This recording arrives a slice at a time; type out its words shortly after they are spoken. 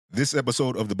This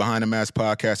episode of the Behind the Mask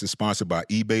podcast is sponsored by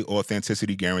eBay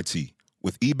Authenticity Guarantee.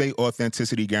 With eBay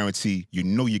Authenticity Guarantee, you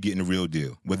know you're getting the real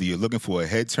deal. Whether you're looking for a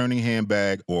head-turning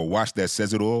handbag or a watch that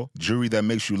says it all, jewelry that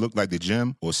makes you look like the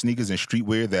gym, or sneakers and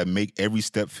streetwear that make every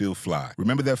step feel fly.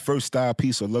 Remember that first style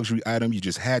piece or luxury item you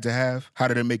just had to have? How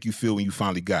did it make you feel when you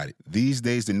finally got it? These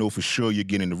days, to know for sure you're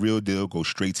getting the real deal, go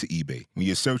straight to eBay. When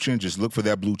you're searching, just look for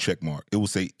that blue check mark. It will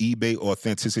say eBay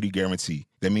Authenticity Guarantee.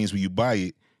 That means when you buy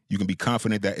it, you can be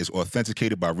confident that it's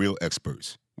authenticated by real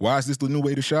experts. Why is this the new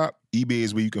way to shop? eBay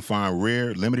is where you can find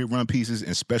rare, limited run pieces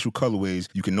and special colorways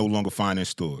you can no longer find in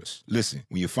stores. Listen,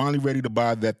 when you're finally ready to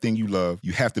buy that thing you love,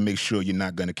 you have to make sure you're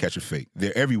not going to catch a fake.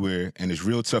 They're everywhere, and it's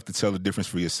real tough to tell the difference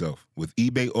for yourself. With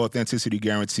eBay Authenticity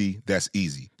Guarantee, that's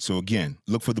easy. So again,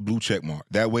 look for the blue check mark.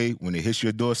 That way, when it hits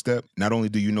your doorstep, not only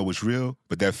do you know it's real,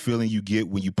 but that feeling you get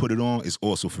when you put it on is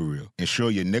also for real. Ensure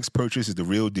your next purchase is the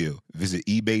real deal. Visit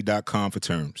ebay.com for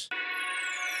terms.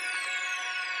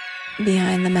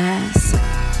 Behind the Mask.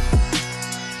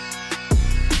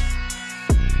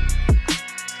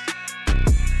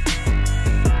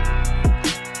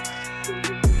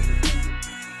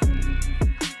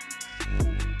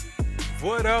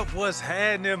 What up? What's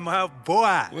happening, my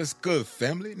boy? What's good,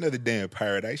 family? Another day in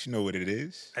paradise. You know what it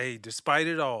is. Hey, despite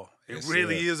it all, it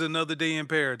really is another day in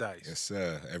paradise. Yes,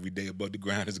 sir. Every day above the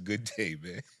ground is a good day,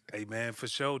 man. Hey, man, for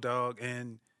sure, dog.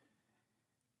 And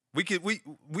we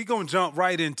gonna jump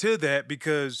right into that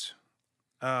because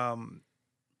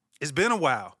it's been a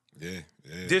while. Yeah.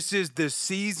 This is the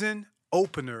season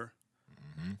opener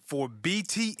for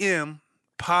BTM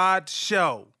Pod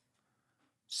Show,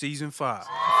 Season 5.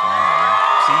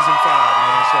 Season 5,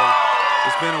 man. So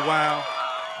it's been a while.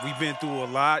 We've been through a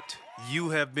lot.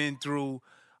 You have been through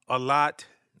a lot.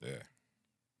 Yeah.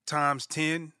 Times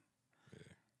 10. Yeah.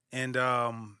 And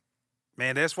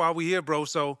man, that's why we here, bro.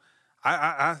 So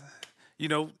I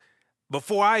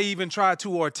before I even try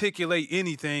to articulate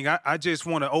anything, I just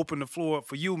want to open the floor up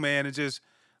for you, man, and just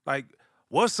like,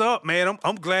 what's up, man?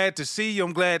 I'm glad to see you.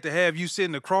 I'm glad to have you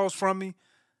sitting across from me.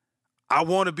 I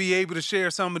want to be able to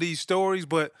share some of these stories,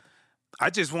 but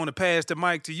I just want to pass the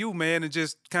mic to you, man, and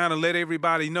just kind of let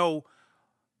everybody know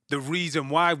the reason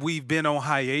why we've been on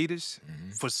hiatus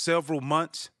for several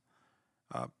months.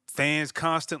 Fans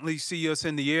constantly see us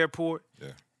in the airport.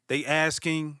 Yeah. They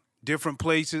asking different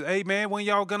places, hey, man, when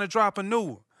y'all going to drop a new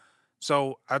one?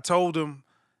 So I told them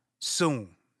soon.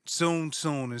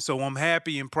 And so I'm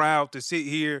happy and proud to sit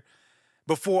here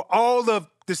before all of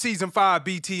the Season 5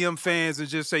 BTM fans and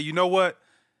just say, you know what?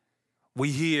 We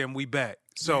here and we back.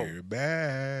 So We're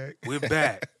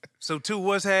back. So, too,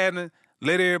 what's happening?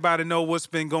 Let everybody know what's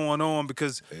been going on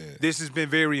because this has been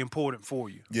very important for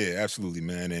you. Yeah, absolutely,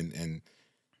 man. And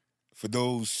for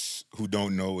those who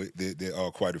don't know it, there are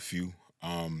quite a few.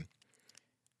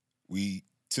 We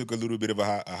took a little bit of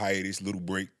a hiatus, a little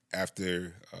break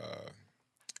after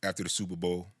the Super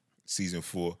Bowl, Season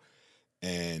 4.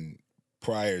 And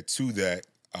prior to that,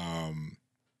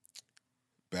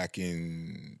 back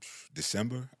in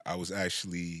December, I was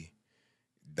actually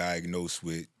diagnosed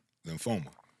with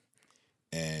lymphoma.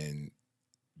 And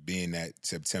being that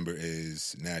September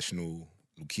is National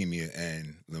Leukemia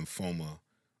and Lymphoma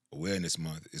Awareness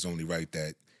Month, it's only right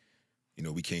that,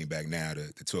 we came back now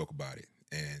to talk about it.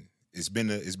 And it's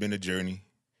been a journey.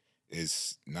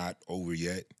 It's not over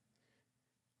yet.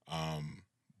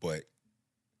 But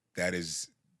that is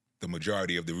the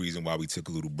majority of the reason why we took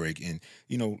a little break. And,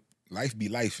 life be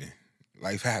lifing.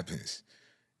 Life happens.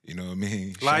 You know what I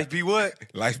mean? Life be what?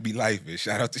 Life be lifing.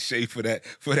 Shout out to Shay for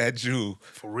that jewel.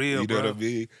 For real, you know bro. what I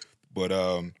mean? But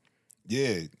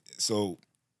yeah. So,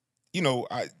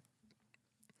 I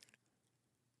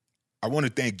want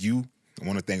to thank you. I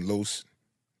want to thank Los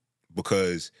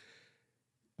because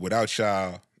without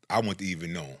y'all, I wouldn't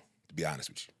even know, to be honest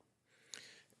with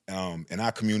you. In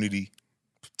our community,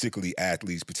 particularly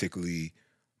athletes, particularly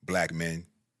black men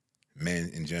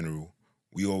in general,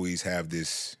 we always have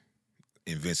this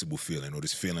invincible feeling or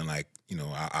this feeling like,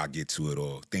 I'll get to it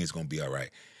or things going to be all right.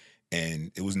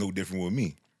 And it was no different with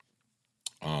me.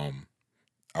 I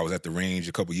was at the range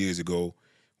a couple years ago.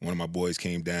 One of my boys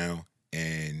came down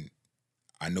and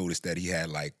I noticed that he had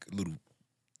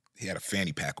a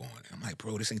fanny pack on. I'm like,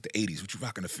 bro, this ain't the 80s. What you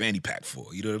rocking a fanny pack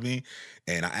for? You know what I mean?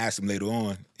 And I asked him later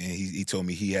on, and he told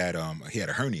me he had a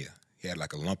hernia. He had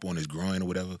like a lump on his groin or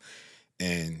whatever.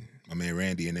 And my man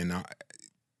Randy, and then I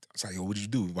was like, yo, what'd you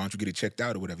do? Why don't you get it checked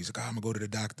out or whatever? He's like, I'm gonna go to the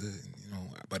doctor.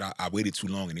 But I waited too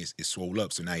long and it swole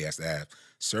up, so now he has to have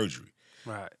surgery.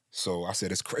 Right. So I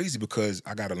said, it's crazy because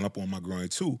I got a lump on my groin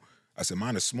too. I said,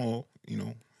 mine is small,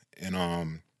 and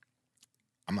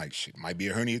I'm like, shit, might be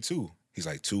a hernia too. He's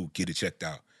like, get it checked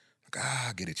out.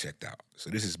 Get it checked out. So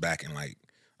this is back in like,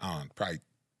 probably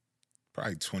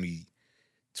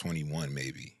 2021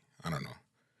 maybe. I don't know.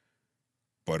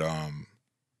 But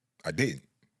I didn't.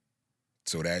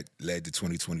 So that led to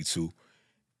 2022.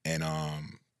 And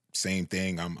same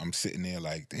thing, I'm sitting there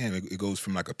like, damn, it goes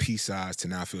from like a pea size to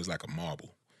now it feels like a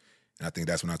marble. And I think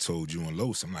that's when I told you and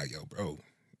Los, I'm like, yo, bro,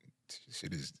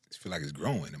 shit feel like it's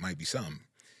growing. It might be something.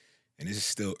 And this is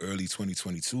still early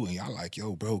 2022, and y'all like,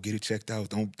 yo, bro, get it checked out.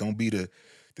 Don't be the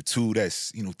two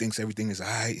that's, thinks everything is all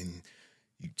right and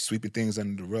you sweeping things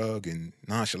under the rug and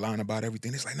nonchalant about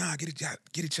everything. It's like, nah, get it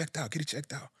checked out. Get it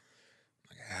checked out.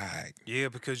 Like, all right. Yeah,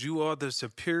 because you are the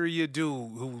superior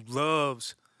dude who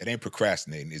loves. It ain't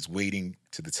procrastinating. It's waiting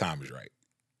till the time is right.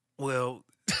 Well,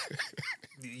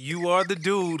 you are the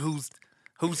dude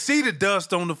who see the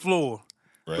dust on the floor.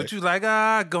 Right. But you like,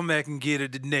 go back and get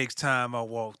it the next time I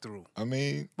walk through. I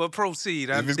mean, but proceed.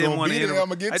 I didn't want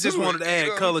to. I just wanted to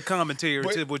add color commentary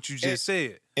to what you just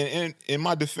said. And in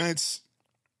my defense,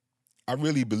 I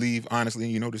really believe,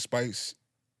 honestly, the Spice,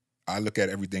 I look at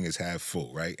everything as half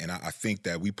full, right? And I think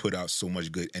that we put out so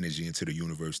much good energy into the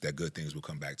universe that good things will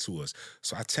come back to us.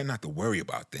 So I tend not to worry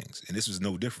about things, and this was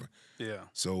no different. Yeah.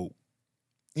 So,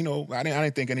 I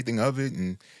didn't think anything of it,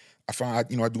 and I find,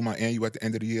 I do my annual at the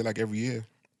end of the year, like every year.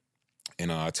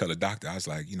 And I tell the doctor, I was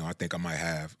like, I think I might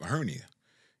have a hernia.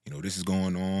 This is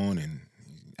going on, and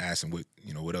asking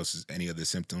what else is any other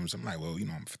symptoms. I'm like, well,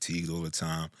 I'm fatigued all the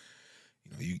time.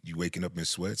 You waking up in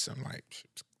sweats. I'm like,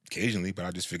 occasionally, but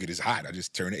I just figured it's hot. I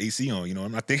just turn the AC on.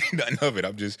 I'm not thinking nothing of it.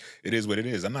 It is what it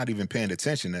is. I'm not even paying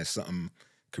attention that something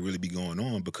could really be going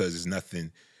on because it's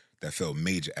nothing that felt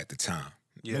major at the time.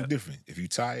 Yeah. No different. If you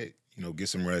tired, get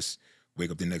some rest, wake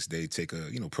up the next day, take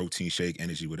a, protein shake,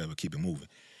 energy, whatever, keep it moving.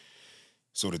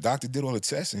 So the doctor did all the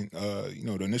tests, and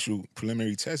the initial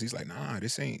preliminary test. He's like, "Nah,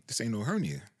 this ain't no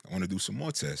hernia. I want to do some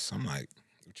more tests." I'm like,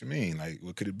 "What you mean? Like,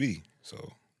 what could it be?" So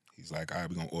he's like, "All right,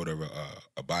 we're gonna order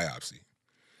a biopsy."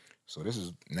 So this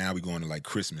is now we're going to like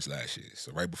Christmas last year.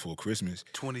 So right before Christmas,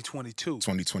 2022.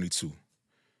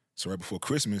 So right before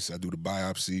Christmas, I do the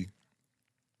biopsy.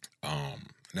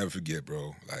 Never forget,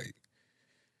 bro. Like,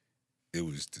 it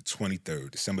was the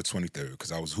 23rd, December 23rd,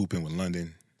 because I was hooping with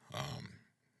London.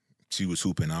 She was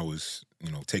hooping. I was,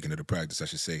 taking her to practice, I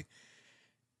should say.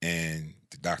 And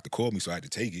the doctor called me, so I had to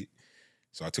take it.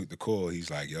 So I took the call. He's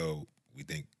like, yo, we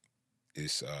think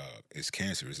it's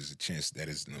cancerous. There's a chance that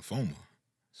it's lymphoma.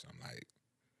 So I'm like,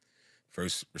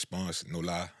 first response, no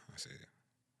lie. I said,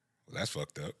 well, that's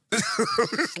fucked up.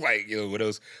 It's like, yo, what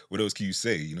else can you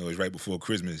say? It's right before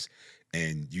Christmas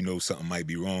and something might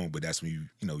be wrong, but that's when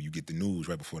you get the news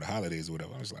right before the holidays or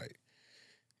whatever. I was like,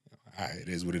 all right, it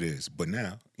is what it is. But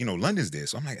now, London's there.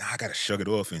 So I'm like, I got to shrug it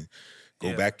off and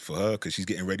go back for her because she's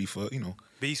getting ready for,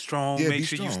 Be strong. Yeah, make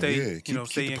sure strong. you stay, keep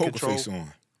stay the in poker control. face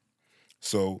on.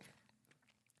 So,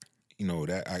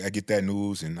 that I get that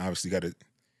news and obviously got to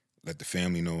let the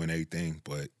family know and everything.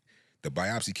 But the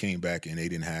biopsy came back and they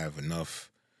didn't have enough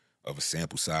of a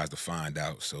sample size to find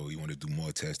out. So he wanted to do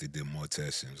more tests. They did more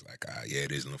tests and it was like, yeah,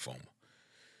 it is lymphoma.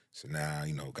 So now,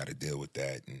 got to deal with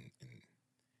that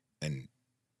and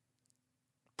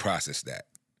process that.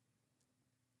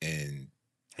 And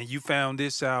you found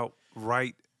this out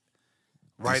right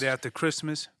after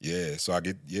Christmas? Yeah, so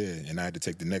and I had to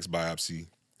take the next biopsy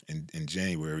in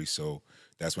January, so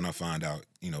that's when I found out,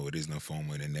 it is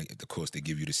lymphoma, and then of course they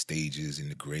give you the stages and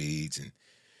the grades and,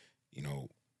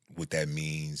 what that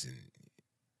means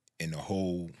and the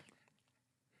whole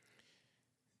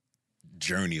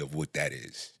journey of what that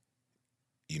is,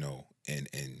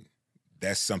 and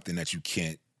that's something that you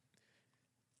can't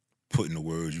put into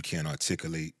words, you can't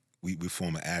articulate. We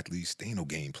former athletes, there ain't no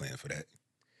game plan for that.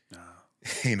 No.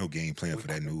 Ain't no game plan for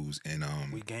that news. And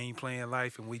we game plan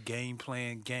life and we game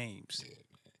plan games. Yeah,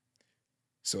 man.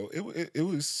 So it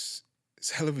was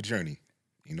it's a hell of a journey,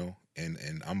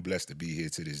 and I'm blessed to be here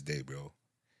to this day, bro.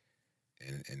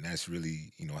 And that's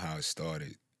really, how it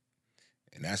started.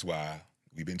 And that's why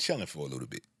we've been chilling for a little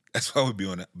bit. That's why we've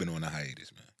been on a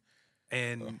hiatus, man.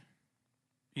 And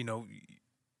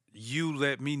you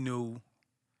let me know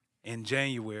in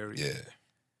January. Yeah.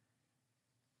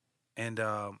 And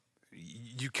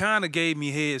you kind of gave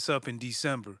me heads up in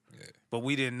December, but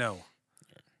we didn't know.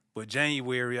 Yeah. But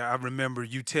January, I remember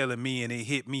you telling me, and it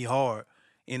hit me hard.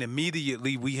 And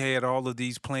immediately we had all of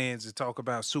these plans to talk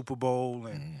about Super Bowl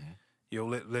and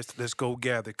let's go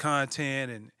gather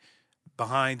content, and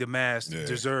Behind the Mask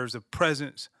deserves a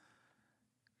presence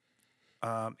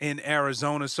in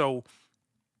Arizona. So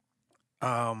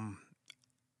I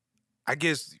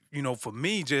guess, for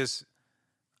me,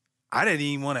 I didn't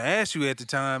even want to ask you at the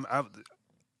time. I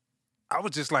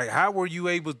was just like, how were you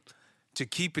able to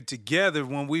keep it together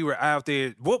when we were out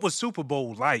there. What was Super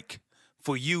Bowl like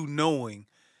for you, knowing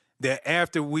that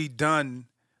after we done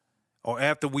or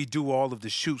after we do all of the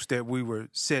shoots that we were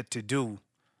set to do,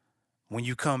 when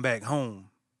you come back home,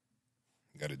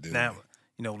 Gotta do now,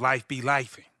 life be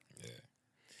lifing.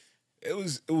 It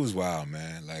was wild,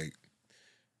 man. Like,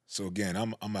 so again,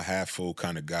 I'm a half full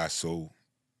kind of guy. So,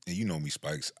 and you know me,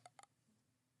 Spikes.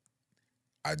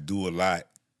 I do a lot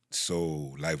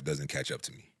so life doesn't catch up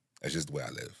to me. That's just the way I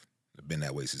live. I've been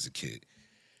that way since a kid.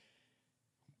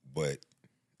 But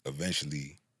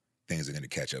eventually, things are gonna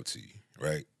catch up to you,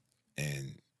 right?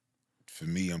 And for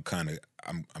me, I'm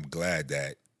glad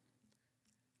that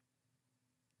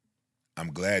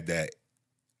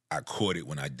I caught it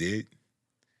when I did.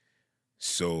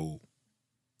 So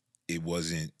it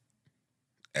wasn't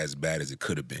as bad as it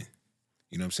could have been.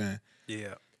 You know what I'm saying?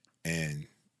 Yeah. And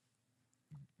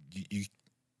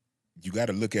you got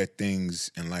to look at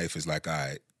things in life as like, all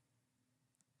right,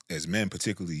 as men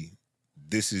particularly,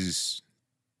 this is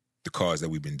the cards that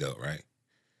we've been dealt, right?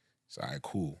 So, all right,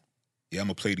 cool. Yeah, I'm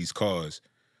going to play these cards,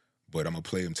 but I'm going to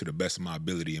play them to the best of my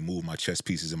ability and move my chess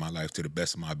pieces in my life to the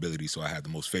best of my ability so I have the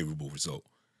most favorable result.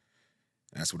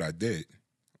 And that's what I did.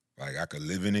 Like, I could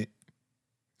live in it.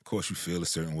 Of course, you feel a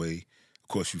certain way. Of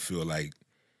course, you feel like,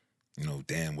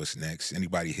 damn, what's next?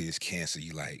 Anybody hears cancer,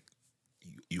 you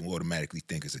automatically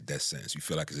think it's a death sentence. You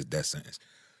feel like it's a death sentence.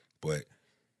 But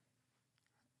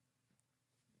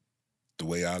the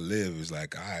way I live is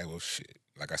like, all right, well, shit.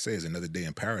 Like I say, it's another day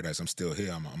in paradise. I'm still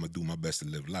here. I'm going to do my best to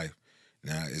live life.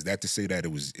 Now, is that to say that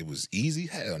it was easy?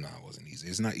 Hell no, it wasn't easy.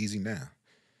 It's not easy now.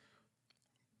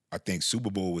 I think Super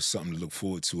Bowl was something to look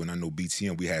forward to, and I know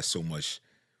BTM, we had so much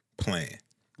planned.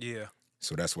 Yeah.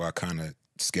 So that's why I kind of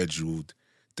scheduled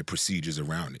the procedures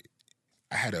around it.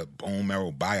 I had a bone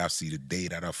marrow biopsy the day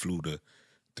that I flew to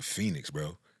Phoenix,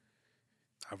 bro.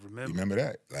 I remember. You remember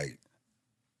that? Like,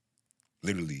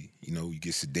 literally, you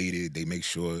get sedated. They make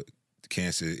sure the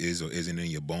cancer is or isn't in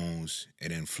your bones,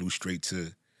 and then flew straight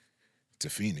to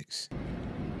Phoenix.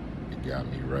 It got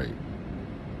me right.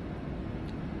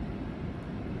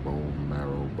 Bone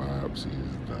marrow biopsy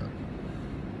is done.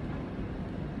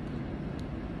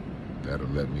 That'll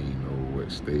let me know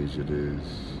what stage it is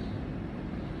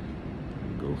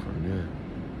and go from there.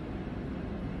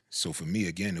 So for me,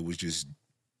 again, it was just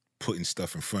putting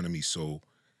stuff in front of me so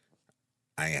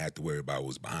I ain't have to worry about what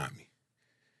was behind me.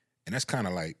 And that's kind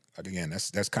of like again,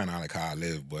 that's kind of like how I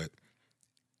live, but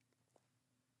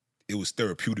it was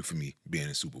therapeutic for me being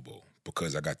in Super Bowl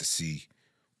because I got to see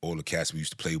all the cats we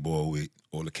used to play ball with,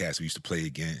 all the cats we used to play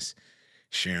against,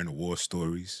 sharing the war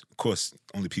stories. Of course,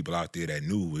 only people out there that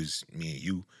knew was me and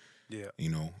you. Yeah.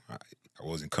 I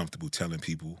wasn't comfortable telling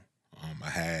people. I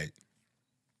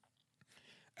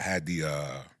had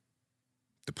the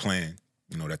plan,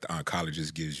 that the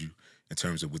oncologist gives you in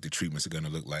terms of what the treatments are going to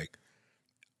look like.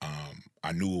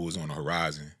 I knew it was on the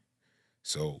horizon.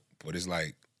 So, but it's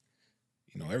like,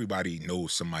 everybody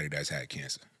knows somebody that's had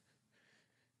cancer.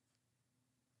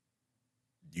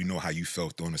 You know how you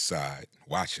felt on the side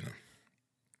watching them.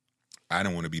 I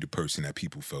don't want to be the person that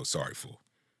people felt sorry for.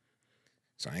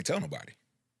 So I ain't tell nobody.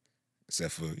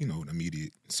 Except for, the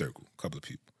immediate circle, a couple of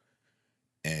people.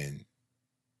 And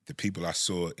the people I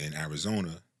saw in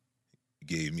Arizona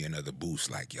gave me another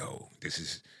boost, like, yo, this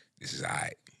is all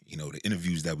right. The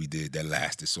interviews that we did that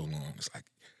lasted so long, it's like,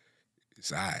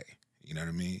 it's all right. You know what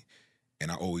I mean?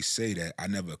 And I always say that I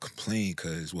never complain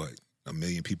because, a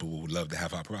million people would love to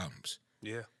have our problems.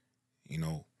 Yeah.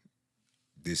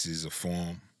 This is a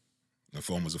form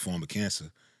is a form of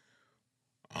cancer.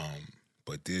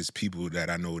 But there's people that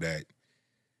I know that,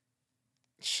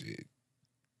 shit,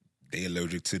 they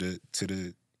allergic to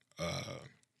the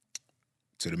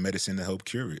medicine to help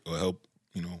cure it or help,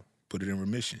 put it in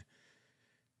remission.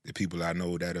 The people I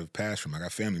know that have passed from, I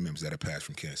got family members that have passed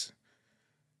from cancer.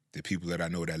 The people that I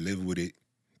know that live with it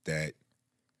that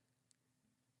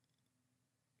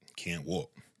can't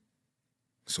walk.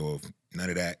 So if none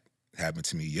of that happened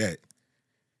to me yet,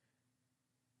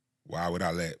 why would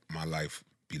I let my life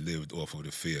be lived off of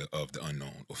the fear of the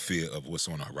unknown or fear of what's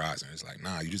on the horizon? It's like,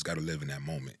 nah, you just got to live in that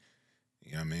moment.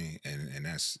 You know what I mean? And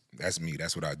that's me.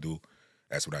 That's what I do.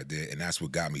 That's what I did. And that's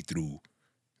what got me through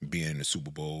being in the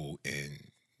Super Bowl and,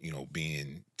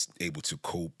 being able to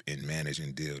cope and manage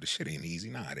and deal. The shit ain't easy.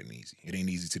 Nah, it ain't easy. It ain't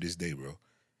easy to this day, bro.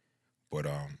 But,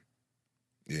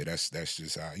 yeah, that's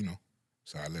just how,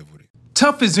 that's how I live with it.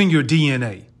 Tough is in your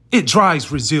DNA. It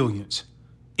drives resilience.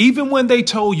 Even when they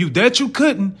told you that you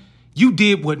couldn't, you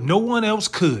did what no one else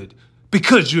could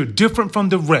because you're different from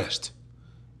the rest.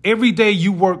 Every day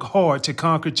you work hard to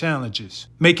conquer challenges,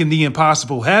 making the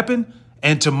impossible happen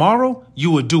And tomorrow,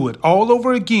 you will do it all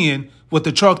over again with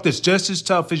a truck that's just as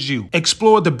tough as you.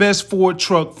 Explore the best Ford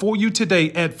truck for you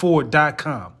today at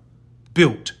Ford.com.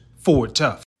 Built Ford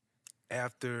Tough.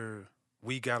 After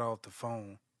we got off the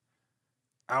phone,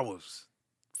 I was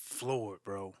floored,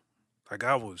 bro. Like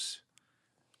I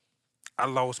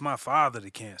lost my father to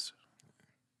cancer.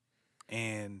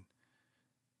 And,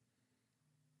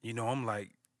 I'm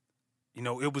like,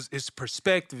 it's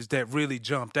perspectives that really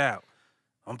jumped out.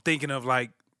 I'm thinking of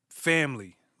like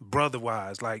family,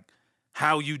 brother-wise, like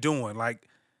how you doing? Like,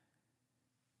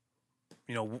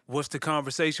 what's the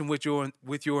conversation with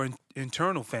your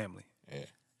internal family? Yeah.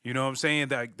 You know what I'm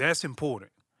saying? That's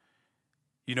important.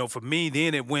 For me,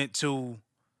 then it went to,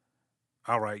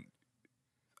 all right,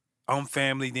 I'm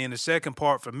family. Then the second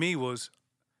part for me was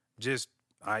just,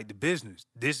 all right, the business.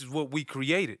 This is what we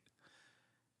created.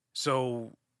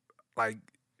 So, like,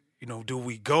 do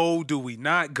we go? Do we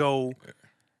not go?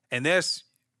 Yeah.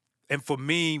 And for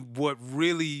me, what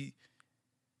really,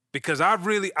 because I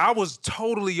was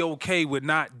totally okay with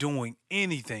not doing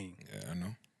anything. Yeah, I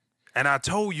know. And I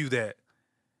told you that.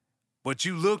 But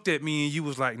you looked at me and you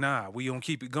was like, nah, we gonna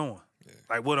keep it going. Yeah.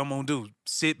 Like, what I'm gonna do?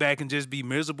 Sit back and just be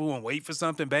miserable and wait for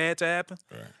something bad to happen?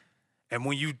 Right. And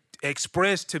when you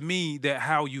expressed to me that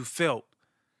how you felt,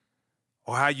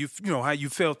 or how you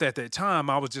felt at that time,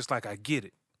 I was just like, I get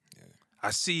it. Yeah.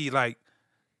 I see, like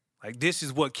this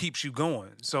is what keeps you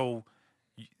going. So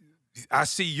I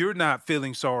see you're not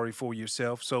feeling sorry for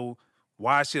yourself. So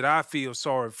why should I feel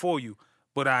sorry for you?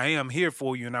 But I am here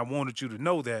for you, and I wanted you to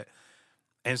know that.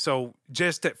 And so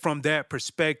just that from that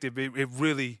perspective, it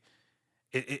really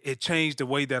changed the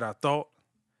way that I thought.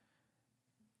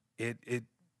 I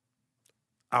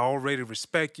already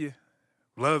respect you,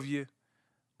 love you,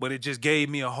 but it just gave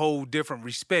me a whole different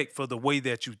respect for the way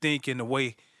that you think and the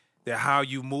way that how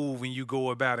you move and you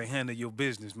go about and handle your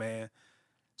business, man.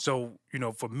 So,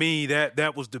 for me,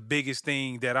 that was the biggest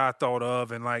thing that I thought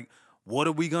of, and like, what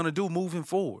are we gonna do moving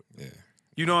forward? Yeah.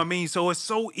 You know what I mean? So it's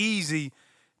so easy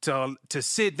to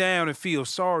sit down and feel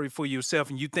sorry for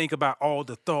yourself, and you think about all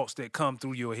the thoughts that come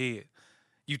through your head.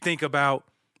 You think about,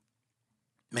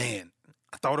 man,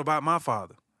 I thought about my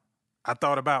father. I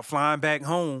thought about flying back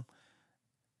home,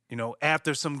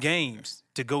 after some games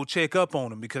to go check up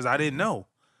on him because I didn't know.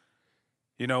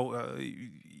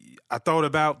 I thought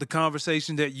about the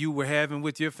conversation that you were having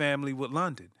with your family with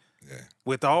London,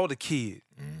 with all the kids,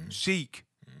 Sheik,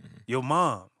 your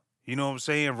mom, you know what I'm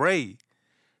saying, Ray,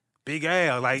 Big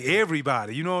Al, like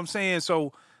everybody, you know what I'm saying?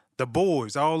 So the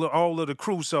boys, all of the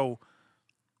crew. So,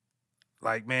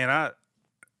 like, man,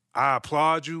 I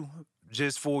applaud you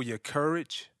just for your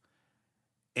courage.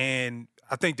 And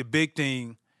I think the big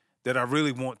thing that I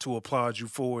really want to applaud you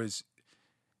for is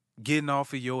getting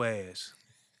off of your ass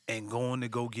and going to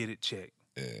go get it checked.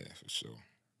 Yeah, for sure.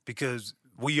 Because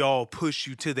we all push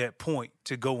you to that point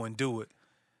to go and do it.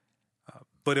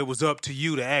 But it was up to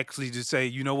you to actually just say,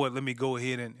 you know what, let me go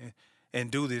ahead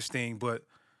and do this thing. But,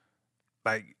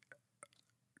 like,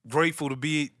 grateful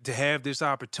to have this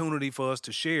opportunity for us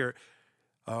to share.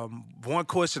 One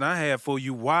question I have for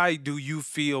you, why do you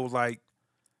feel like,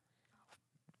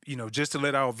 just to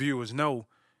let our viewers know,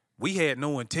 we had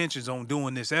no intentions on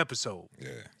doing this episode. Yeah.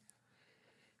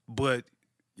 But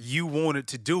you wanted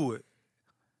to do it.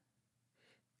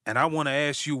 And I want to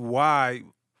ask you, why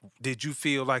did you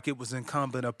feel like it was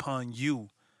incumbent upon you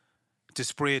to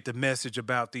spread the message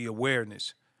about the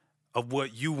awareness of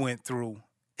what you went through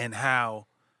and how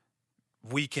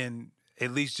we can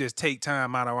at least just take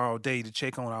time out of our day to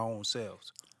check on our own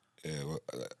selves? Yeah, well,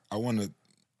 I want to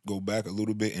go back a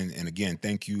little bit and again,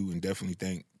 thank you, and definitely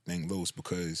thank Los,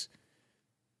 because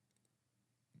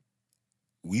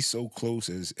we so close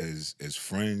as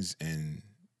friends, and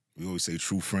we always say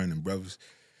true friend and brothers.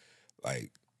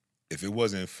 Like, if it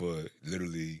wasn't for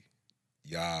literally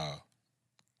y'all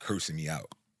cursing me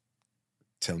out,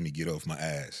 telling me get off my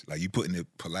ass, like, you putting it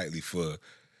politely for,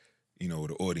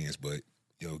 the audience, but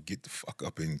yo, get the fuck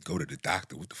up and go to the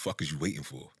doctor. What the fuck is you waiting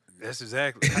for? That's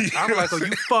exactly. I'm like, are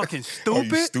you fucking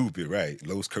stupid? Are you stupid, right?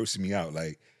 Los cursing me out.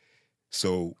 Like,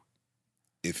 so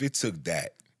if it took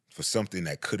that for something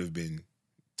that could have been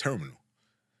terminal,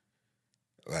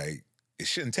 like, it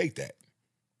shouldn't take that.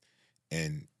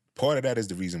 And part of that is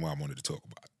the reason why I wanted to talk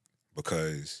about it,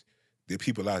 because there are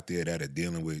people out there that are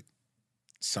dealing with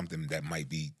something that might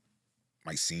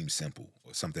seem simple,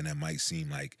 or something that might seem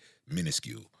like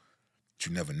minuscule, but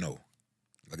you never know.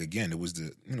 Like, again, it was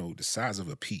the size of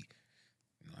a pea.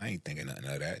 I ain't thinking nothing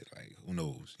of that. Like, who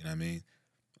knows? You know what I mean?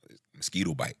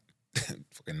 Mosquito bite.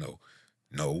 Fucking no.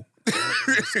 No.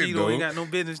 Mosquito No. ain't got no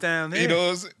business down there. You know what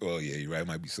I'm saying? Well, yeah, you're right. It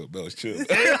might be something else, chill.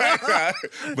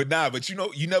 But you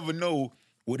know, you never know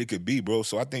what it could be, bro.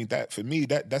 So I think that for me,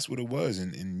 that's what it was.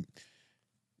 And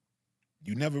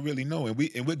you never really know. And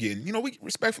we're getting, you know, we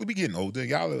getting older.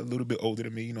 Y'all are a little bit older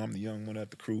than me. You know, I'm the young one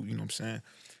at the crew, you know what I'm saying?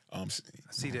 I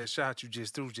see that shot you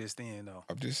just threw just then, though.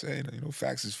 I'm just saying, you know,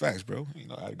 facts is facts, bro. You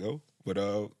know how to go. But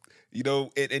you know,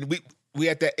 and we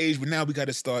at that age, but now we got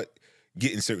to start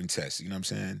getting certain tests. You know what I'm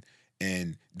saying?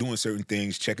 And doing certain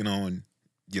things, checking on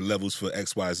your levels for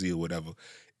X, Y, Z, or whatever.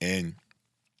 And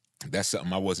that's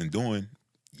something I wasn't doing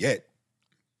yet.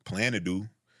 Plan to do,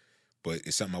 but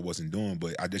it's something I wasn't doing.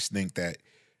 But I just think that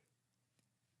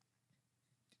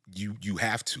you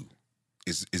have to.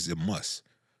 Is a must.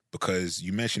 Because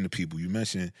you mentioned the people. You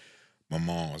mentioned my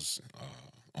mom's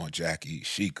Aunt Jackie,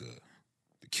 Sheikah,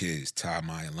 the kids, Ty,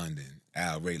 Maya, London,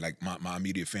 Al, Ray, like my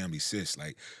immediate family, sis,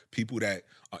 like people that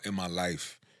are in my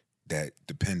life that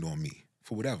depend on me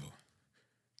for whatever.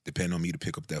 Depend on me to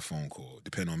pick up that phone call.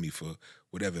 Depend on me for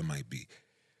whatever it might be.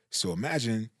 So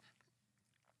imagine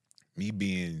me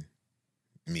being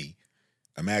me.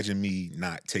 Imagine me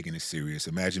not taking it serious.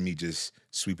 Imagine me just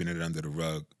sweeping it under the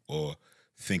rug or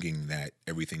thinking that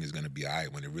everything is going to be all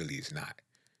right when it really is not.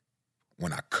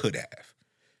 When I could have.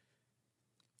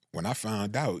 When I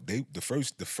found out, the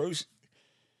first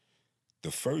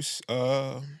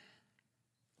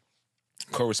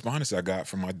correspondence I got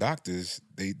from my doctors,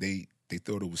 they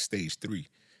thought it was stage 3.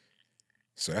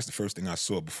 So that's the first thing I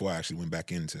saw before I actually went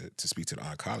back in to speak to the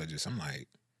oncologist. I'm like,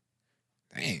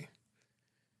 dang.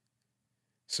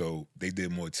 So they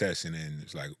did more tests, and then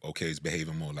it's like, okay, it's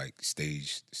behaving more like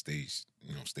stage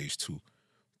 2.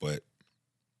 But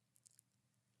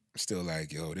I'm still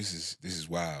like, yo, this is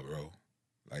wild, bro.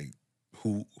 Like,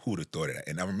 who'd have thought of that?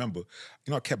 And I remember,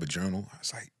 you know, I kept a journal. I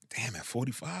was like, damn, at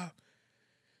 45,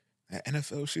 that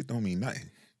NFL shit don't mean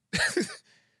nothing.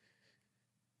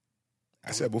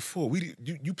 I said before,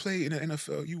 you play in the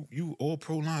NFL, you all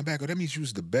pro linebacker. That means you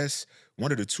was the best,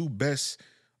 one of the 2 best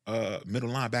middle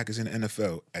linebackers in the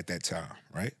NFL at that time,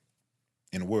 right?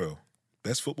 In the world.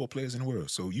 Best football players in the world.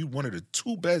 So you one of the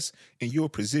 2 best in your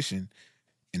position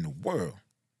in the world.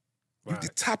 Right. You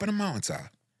the top of the mountaintop.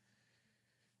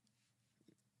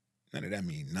 None of that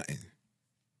mean nothing.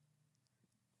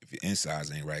 If your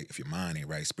insides ain't right, if your mind ain't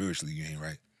right, spiritually you ain't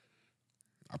right.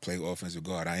 I play offensive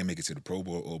guard. I ain't make it to the Pro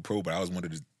Bowl or Pro, but I was one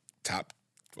of the top,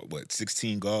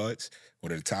 16 guards,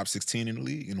 one of the top 16 in the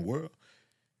league, in the world.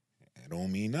 That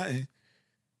don't mean nothing.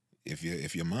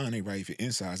 If your mind ain't right, if your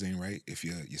insides ain't right, if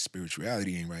your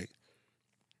spirituality ain't right,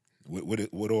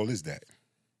 what all is that?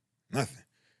 Nothing.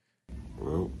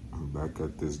 Well, I'm back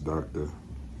at this doctor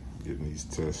getting these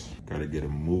tests. Gotta get a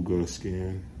Muga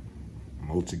scan,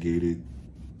 multigated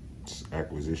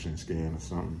acquisition scan or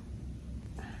something.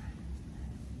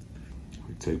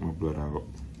 We take my blood out,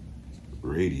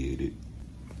 radiate it,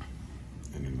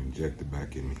 and then inject it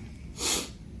back in me.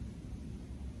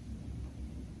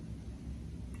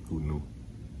 Who knew?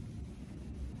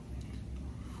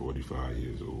 45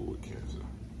 years old with cancer.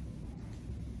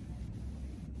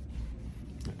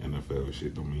 The NFL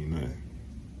shit don't mean nothing.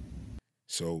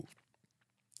 So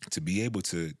to be able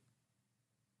to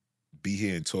be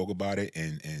here and talk about it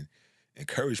and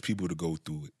encourage people to go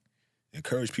through it,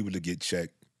 encourage people to get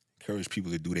checked, encourage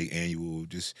people to do their annual,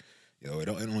 just, you know, it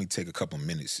only take a couple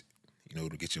minutes, you know,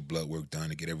 to get your blood work done,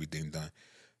 to get everything done.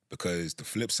 Because the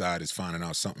flip side is finding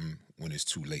out something when it's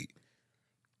too late.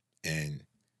 And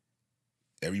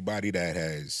everybody that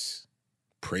has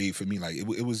prayed for me, like it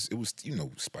was, you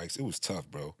know, Spikes, it was tough,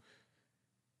 bro.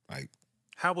 Like,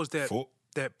 how was that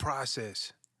that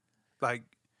process? Like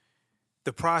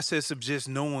the process of just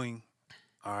knowing,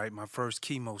 all right, my first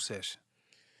chemo session.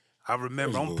 I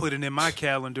remember I'm putting in my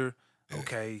calendar,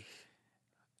 okay,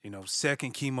 you know,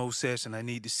 second chemo session. I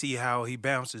need to see how he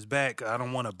bounces back. I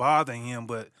don't want to bother him,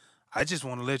 but I just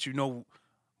want to let you know,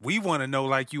 we want to know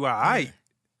like you are all right.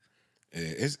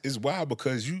 Yeah, it's wild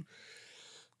because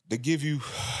they give you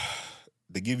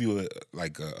a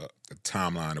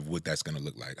timeline of what that's going to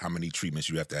look like, how many treatments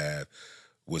you have to have,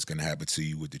 what's going to happen to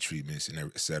you with the treatments, and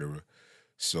et cetera.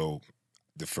 So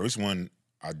the first one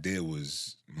I did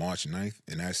was March 9th,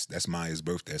 and that's Maya's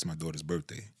birthday. That's my daughter's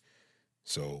birthday.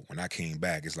 So when I came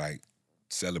back, it's like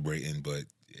celebrating, but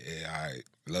yeah, I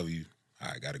love you.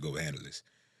 I got to go handle this.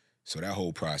 So that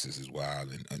whole process is wild,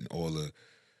 and all the,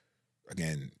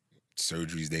 again,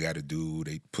 surgeries they got to do.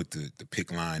 They put the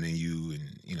PICC line in you,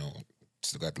 and, you know,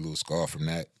 still got the little scar from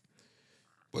that.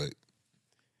 But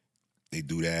they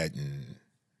do that, and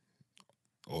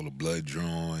all the blood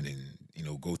drawn, and, you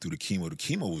know, go through the chemo. The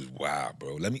chemo was wild,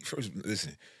 bro. Let me first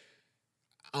listen.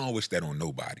 I don't wish that on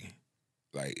nobody.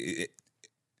 Like, it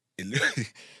literally,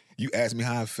 you asked me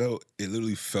how I felt, it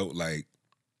literally felt like,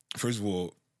 first of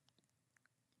all,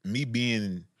 me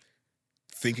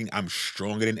thinking I'm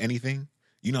stronger than anything.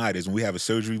 You know how it is when we have a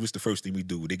surgery, what's the first thing we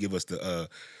do? They give us the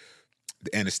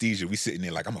anesthesia. We sitting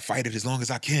there like, I'm gonna fight it as long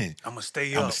as I can. I'm gonna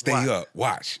stay I'm up. gonna stay up.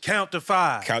 Watch. Count to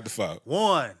 5. Count to 5.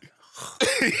 1.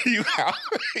 You out.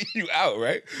 You out,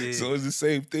 right? Yeah. So it's the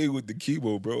same thing with the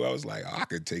chemo, bro. I was like, I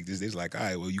could take this. It's like, all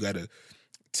right, well, you gotta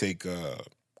take I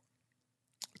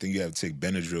think you have to take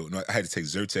Benadryl. No, I had to take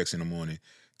Zyrtex in the morning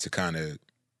to kind of,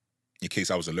 in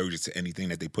case I was allergic to anything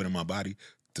that they put in my body,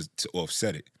 to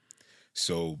offset it.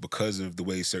 So because of the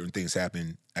way certain things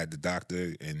happen at the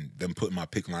doctor and them putting my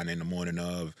PICC line in the morning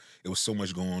of, it was so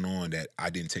much going on that I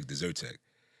didn't take the Zyrtec.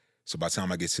 So by the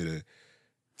time I get to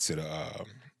the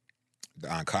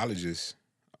oncologist,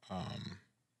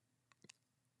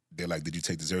 they're like, did you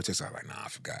take the Zyrtec? I was like, nah, I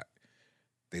forgot.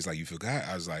 They's like, you forgot?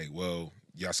 I was like, well,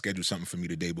 y'all scheduled something for me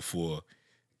the day before.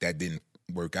 That didn't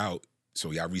work out.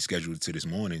 So y'all rescheduled it to this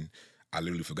morning. I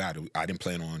literally forgot. I didn't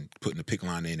plan on putting the PICC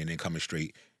line in and then coming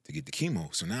straight to get the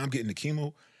chemo. So now I'm getting the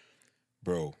chemo.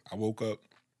 Bro, I woke up.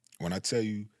 When I tell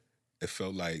you, it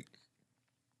felt like,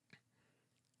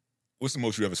 what's the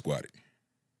most you ever squatted?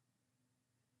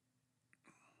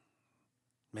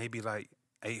 Maybe like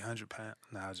 800 pounds.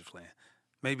 Nah, I was just playing.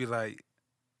 Maybe like,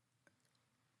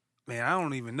 man, I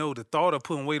don't even know. The thought of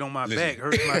putting weight on my back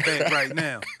hurts my back right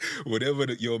now. Whatever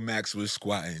your max was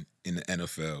squatting in the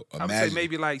NFL, I would say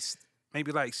maybe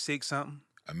like 6 something.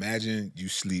 Imagine you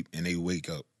sleep and they wake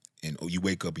up, and you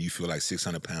wake up and you feel like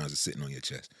 600 pounds is sitting on your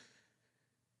chest.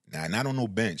 Now, not on no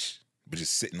bench, but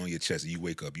just sitting on your chest, and you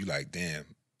wake up, you like, damn,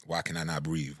 why can I not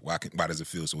breathe? Why does it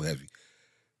feel so heavy?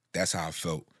 That's how I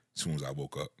felt as soon as I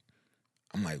woke up.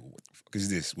 I'm like, what the fuck is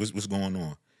this? What's going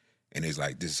on? And it's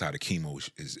like, this is how the chemo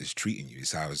is treating you.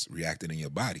 It's how it's reacting in your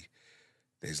body.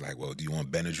 It's like, well, do you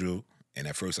want Benadryl? And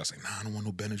at first I was like, nah, I don't want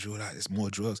no Benadryl. It's more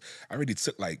drugs. I already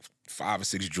took like 5 or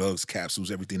 6 drugs,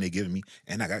 capsules, everything they giving me.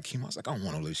 And I got chemo. I was like, I don't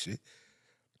want all this shit.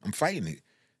 I'm fighting it.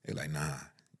 They're like, nah,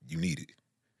 you need it.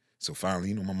 So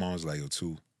finally, my mom was like, yo,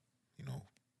 Two,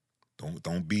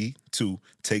 don't be Two,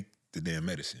 take the damn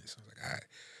medicine. So I was like, all right.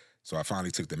 So I finally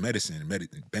took the medicine.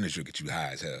 Benadryl get you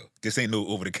high as hell. This ain't no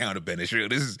over-the-counter Benadryl.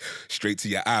 This is straight to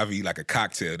your IV like a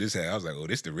cocktail. I was like, oh,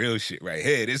 this the real shit right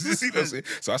here. This is, you know what I'm saying?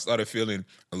 So I started feeling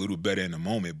a little better in the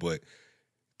moment, but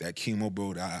that chemo,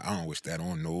 bro, I don't wish that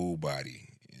on nobody.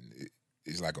 And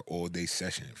it's like an all-day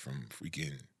session from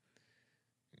freaking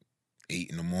 8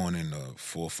 in the morning to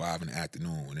 4 or 5 in the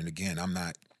afternoon. And again,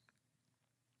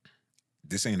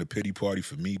 this ain't a pity party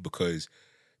for me because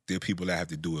there are people that have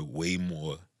to do it way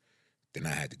more than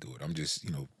I had to do it. I'm just,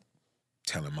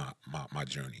 telling my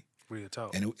journey. Real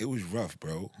talk. And it was rough,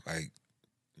 bro. Like,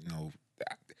 I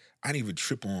didn't even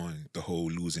trip on the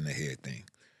whole losing the hair thing.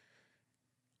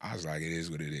 I was like, it is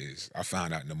what it is. I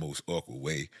found out in the most awkward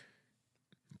way.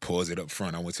 Paused it up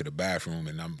front. I went to the bathroom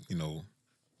and I'm,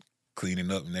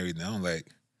 cleaning up and everything. I'm like,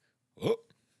 oh,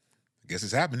 I guess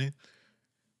it's happening.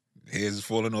 Hairs is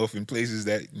falling off in places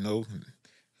that,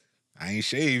 I ain't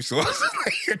shaved, so I was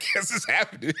like, I guess it's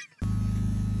happening.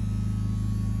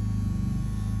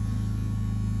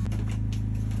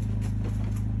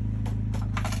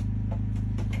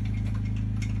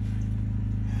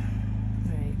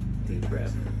 Right. Deep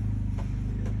breath.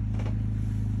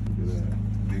 Look at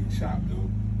that. Big chop,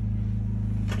 though.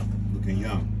 Looking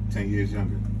young, 10 years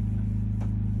younger.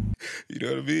 You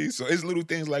know what I mean? So it's little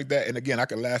things like that. And again, I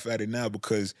can laugh at it now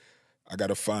because I got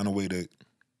to find a way to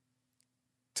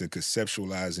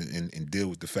conceptualize and deal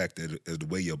with the fact that the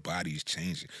way your body is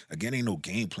changing. Again, ain't no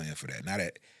game plan for that. Not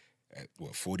at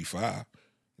 45,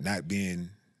 not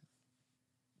being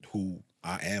who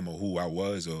I am or who I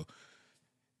was, or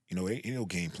ain't no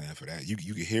game plan for that. You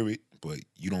can hear it, but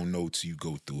you don't know till you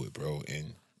go through it, bro.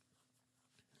 And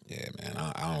yeah, man,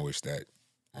 I don't wish that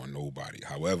on nobody.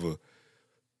 However,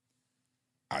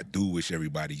 I do wish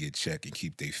everybody get checked and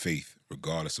keep their faith,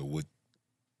 regardless of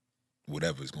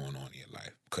whatever's going on in your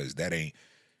life, because that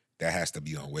has to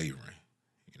be unwavering.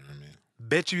 You know what I mean?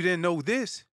 Bet you didn't know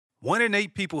this. 1 in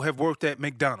 8 people have worked at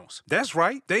McDonald's. That's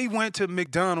right. They went to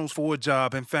McDonald's for a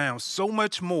job and found so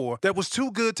much more that was too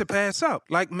good to pass up,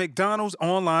 like McDonald's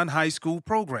online high school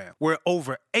program, where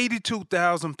over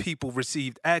 82,000 people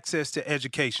received access to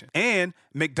education, and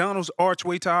McDonald's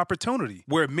Archway to Opportunity,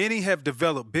 where many have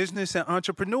developed business and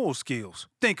entrepreneurial skills.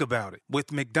 Think about it.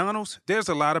 With McDonald's, there's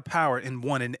a lot of power in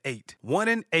 1 in 8. 1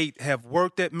 in 8 have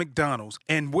worked at McDonald's,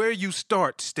 and where you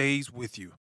start stays with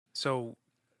you. So,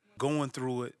 going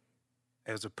through it,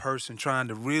 as a person trying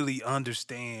to really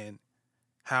understand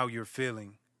how you're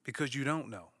feeling, because you don't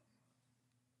know.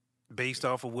 Based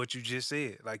off of what you just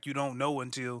said. Like, you don't know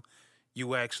until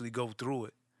you actually go through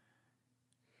it.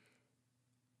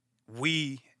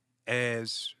 We,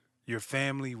 as your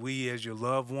family, we as your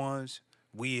loved ones,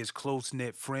 we as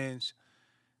close-knit friends,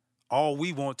 all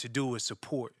we want to do is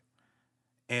support.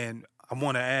 And I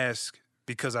want to ask,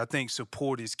 because I think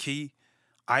support is key.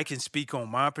 I can speak on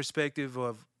my perspective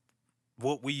of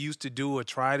what we used to do or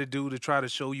try to do to try to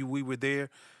show you we were there,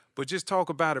 but just talk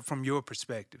about it from your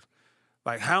perspective.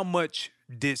 Like, how much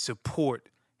did support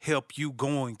help you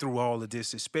going through all of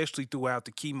this, especially throughout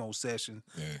the chemo session?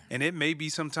 Yeah. And it may be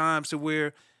sometimes to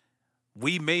where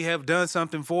we may have done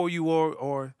something for you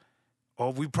or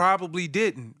we probably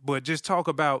didn't, but just talk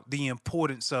about the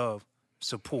importance of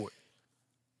support.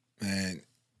 Man,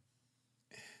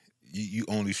 you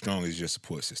only strong as your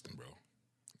support system, bro.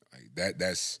 Like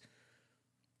that's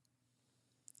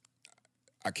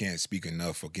I can't speak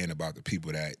enough again about the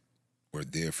people that were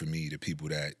there for me, the people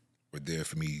that were there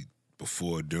for me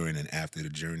before, during, and after the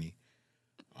journey.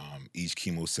 Each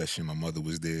chemo session, my mother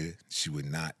was there. She would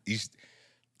not. Each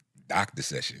doctor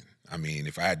session, I mean,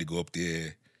 if I had to go up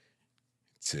there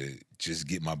to just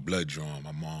get my blood drawn,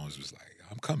 my mom's was like,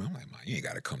 I'm coming. I'm like, Mom, you ain't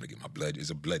got to come to get my blood. It's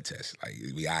a blood test. Like,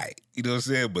 we all right. You know what I'm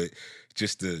saying? But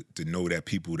just to know that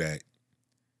people that,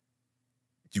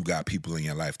 you got people in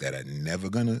your life that are never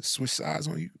going to switch sides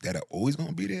on you, that are always going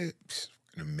to be there,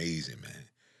 amazing, man.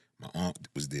 My aunt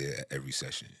was there at every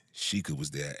session. Sheikah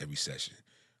was there at every session.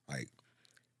 Like,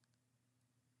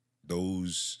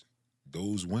 those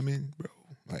women, bro,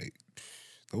 like,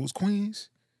 those queens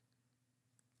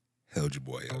held your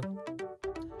boy up.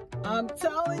 I'm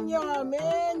telling y'all,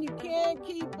 man, you can't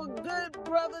keep a good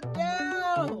brother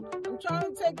down. I'm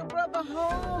trying to take a brother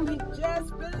home. He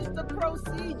just finished the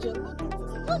procedure.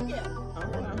 Look at him. Oh,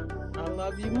 well, I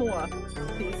love you more.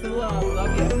 Peace and love.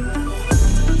 Love you.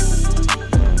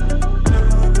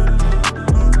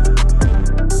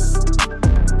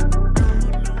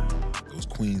 Those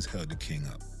queens held the king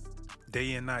up.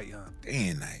 Day and night, huh? Day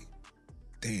and night.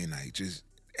 Day and night. Just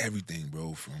everything,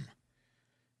 bro,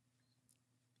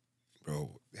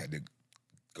 had to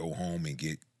go home and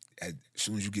as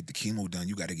soon as you get the chemo done,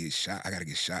 you got to get shot. I got to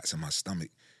get shots in my stomach.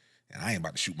 And I ain't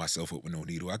about to shoot myself up with no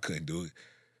needle. I couldn't do it.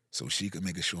 So she could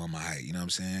make sure I'm all right. You know what I'm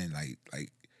saying? Like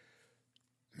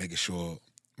making sure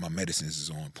my medicines is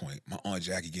on point. My Aunt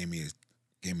Jackie gave me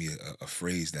a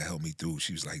phrase that helped me through.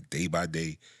 She was like, day by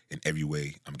day, in every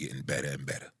way, I'm getting better and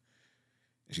better.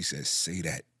 And she said, say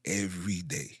that every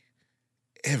day.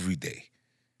 Every day.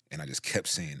 And I just kept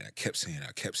saying that, kept saying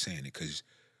it, because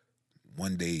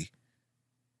one day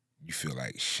you feel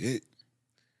like shit.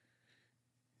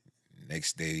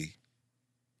 Next day,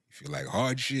 you feel like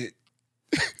hard shit.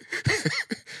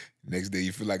 Next day,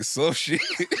 you feel like soft shit.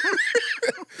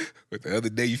 But the other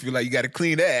day, you feel like you got a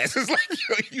clean ass. It's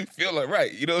like, you feel all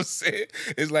right. You know what I'm saying?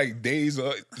 It's like days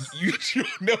are, you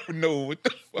never know what the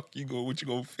fuck what you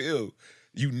gonna feel.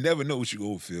 You never know what you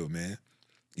gonna feel, man.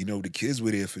 You know, the kids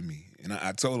were there for me. And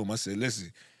I told them, I said,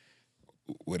 listen,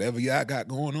 whatever y'all got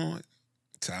going on,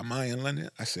 Tamai in London,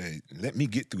 I said, let me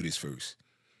get through this first.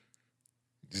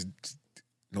 Just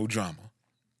no drama.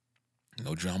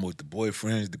 No drama with the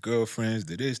boyfriends, the girlfriends,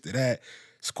 the this, the that,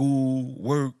 school,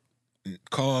 work,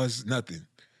 cars, nothing.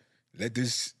 Let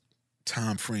this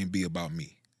time frame be about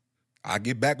me. I'll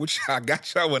get back with y'all. I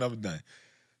got y'all when I'm done.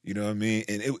 You know what I mean?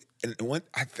 And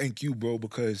I thank you, bro,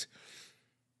 because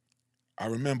I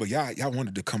remember y'all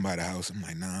wanted to come by the house. I'm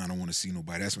like, nah, I don't want to see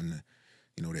nobody. That's when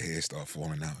the hair start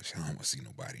falling out. I don't want to see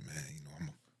nobody, man. You know, I'm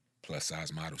a plus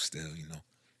size model still. You know,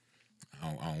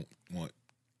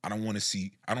 I don't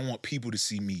want people to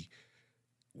see me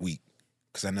weak,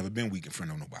 because I've never been weak in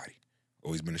front of nobody.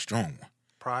 Always been a strong one.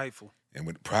 Prideful. And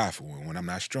when I'm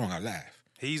not strong, I laugh.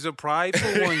 He's a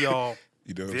prideful one, y'all.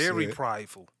 You know what Very I'm saying?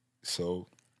 prideful. So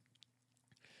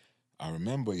I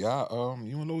remember y'all,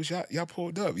 you and Los, y'all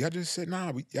pulled up. Y'all just said,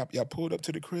 nah, y'all pulled up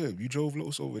to the crib. You drove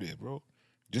Los over there, bro,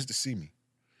 just to see me.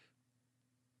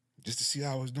 Just to see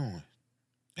how I was doing.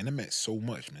 And it meant so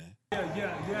much, man.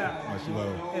 Yeah. Much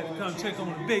love. Had to come check on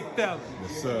the big fella.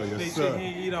 Yes, sir. Make Yes, sure sir. he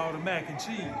ain't eat all the mac and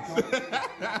cheese.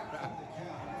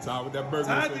 Time with that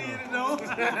burger. I did it, though.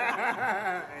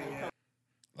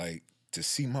 Like, to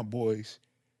see my boys,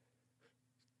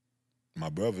 my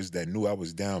brothers that knew I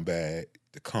was down bad,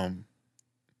 to come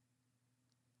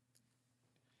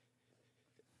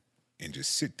and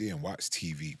just sit there and watch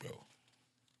TV, bro.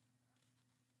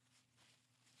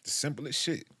 The simplest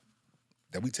shit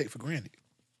that we take for granted.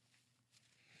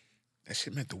 That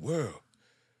shit meant the world.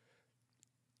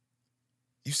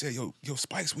 You say, yo,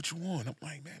 Spikes, what you want? I'm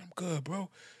like, man, I'm good, bro.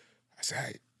 I said, all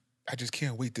right, I just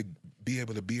can't wait to be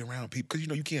able to be around people.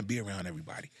 Because, you can't be around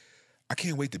everybody. I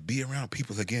can't wait to be around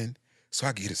people again so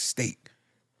I can get a steak.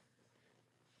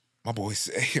 My boy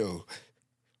said, yo,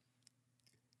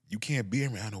 you can't be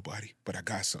around nobody, but I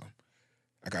got something.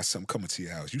 I got something coming to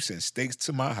your house. You send steaks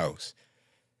to my house.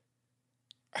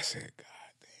 I said, God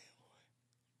damn, boy.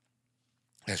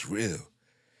 That's real.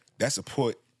 That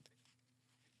support,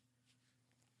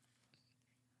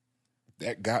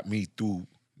 that got me through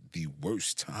the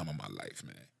worst time of my life,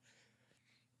 man.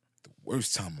 The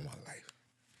worst time of my life.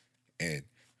 And,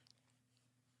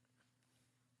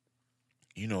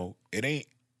 it ain't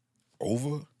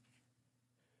over,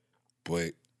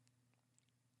 but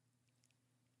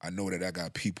I know that I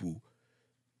got people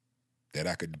that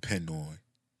I could depend on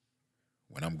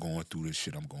when I'm going through this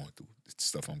shit I'm going through, the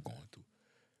stuff I'm going through.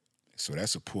 So that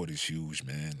support is huge,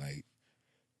 man. Like,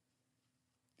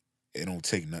 it don't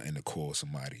take nothing to call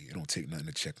somebody. It don't take nothing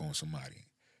to check on somebody.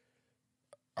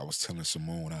 I was telling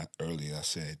Simone earlier, I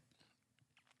said,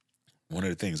 one of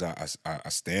the things I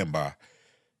stand by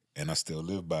and I still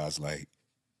live by is like,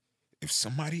 if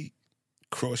somebody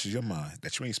crosses your mind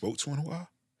that you ain't spoke to in a while,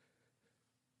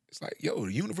 it's like, yo,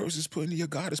 the universe is your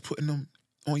God is putting them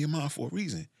on your mind for a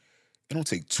reason. It don't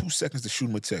take 2 seconds to shoot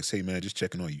them a text. Hey, man, just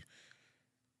checking on you.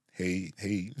 Hey,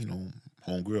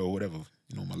 homegirl or whatever,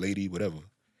 my lady, whatever.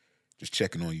 Just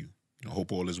checking on you.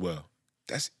 Hope all is well.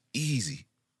 That's easy.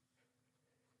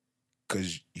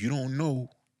 Because you don't know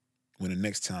when the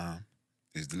next time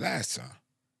is the last time.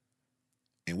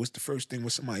 And what's the first thing when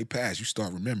somebody passed? You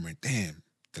start remembering, damn,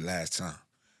 the last time.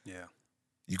 Yeah.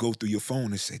 You go through your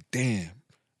phone and say, damn,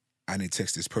 I didn't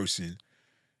text this person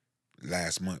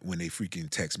last month when they freaking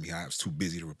text me. I was too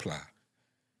busy to reply.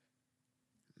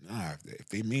 Nah, if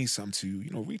they mean something to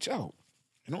you, reach out.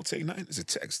 It don't take nothing. It's a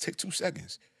text. Take 2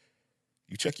 seconds.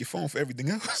 You check your phone for everything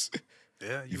else.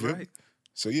 Yeah, you you're right.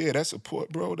 So yeah, that support,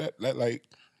 bro, that like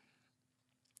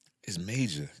is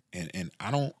major. And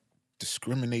I don't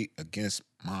discriminate against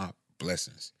my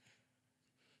blessings.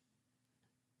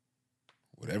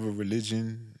 Whatever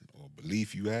religion or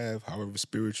belief you have, however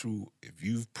spiritual, if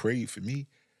you've prayed for me,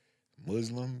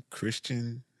 Muslim,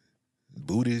 Christian,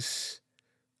 Buddhist,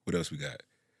 what else we got?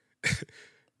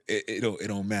 It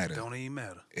don't matter. Don't even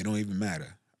matter. It don't even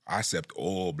matter. I accept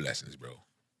all blessings, bro.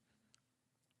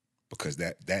 Because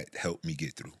that helped me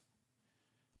get through.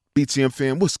 BTM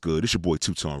fam, what's good? It's your boy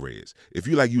Tutan Reyes. If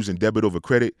you like using debit over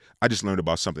credit, I just learned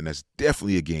about something that's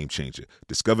definitely a game changer.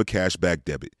 Discover Cashback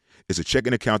Debit. It's a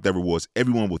checking account that rewards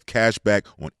everyone with cash back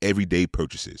on everyday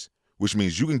purchases, which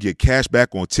means you can get cash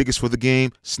back on tickets for the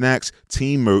game, snacks,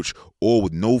 team merch, all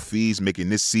with no fees, making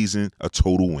this season a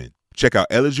total win. Check out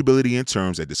eligibility and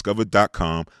terms at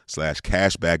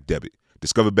discover.com/cashbackdebit.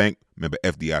 Discover Bank, member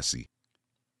FDIC.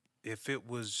 If it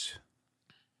was,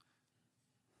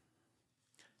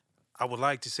 I would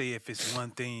like to say if it's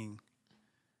one thing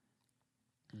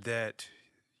that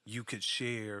you could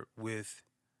share with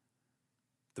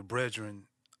the brethren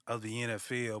of the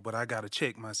NFL, but I got to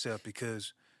check myself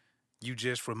because you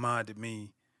just reminded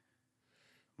me,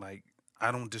 like,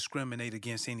 I don't discriminate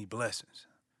against any blessings.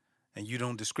 And you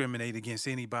don't discriminate against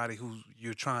anybody who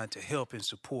you're trying to help and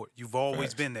support. You've always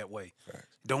Facts. been that way. Facts.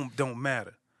 Don't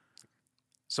matter.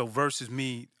 So versus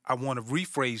me, I want to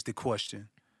rephrase the question.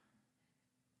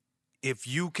 If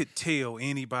you could tell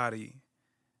anybody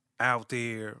out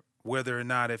there, whether or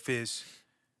not if it's,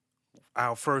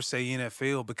 I'll first say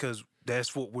NFL because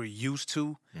that's what we're used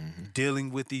to,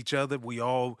 dealing with each other. We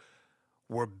all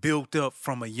were built up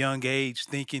from a young age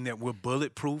thinking that we're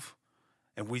bulletproof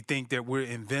and we think that we're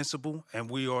invincible and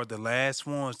we are the last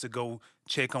ones to go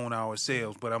check on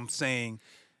ourselves. But I'm saying,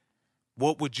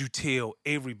 what would you tell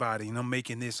everybody? And I'm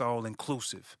making this all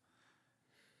inclusive.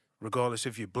 Regardless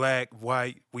if you're black,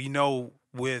 white, we know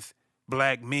with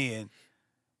black men,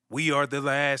 we are the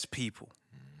last people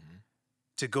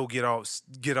to go get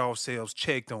ourselves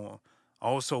checked on.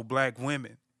 Also, black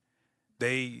women,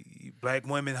 black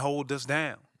women hold us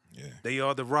down. Yeah. They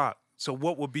are the rock. So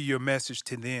what would be your message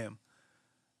to them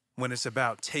when it's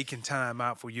about taking time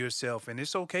out for yourself? And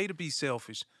it's okay to be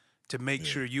selfish to make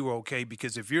sure you're okay,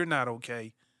 because if you're not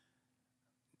okay,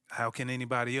 how can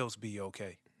anybody else be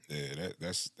okay? Yeah,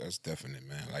 that's definite,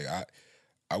 man. Like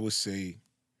I would say,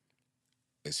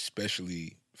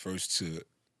 especially first to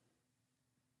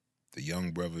the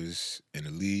young brothers in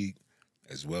the league,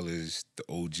 as well as the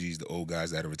OGs, the old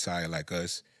guys that are retired like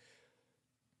us,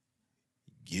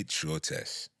 get your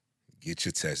test. Get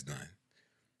your test done.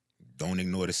 Don't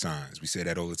ignore the signs. We say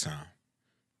that all the time.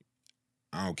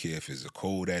 I don't care if it's a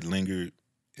cold that lingered,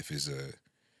 if it's a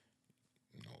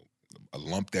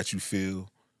lump that you feel.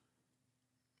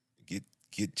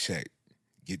 Get checked.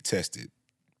 get tested,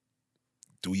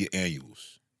 do your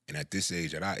annuals. And at this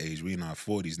age, at our age, we in our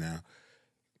 40s now,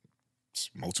 it's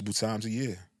multiple times a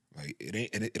year. Like,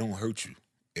 it don't hurt you.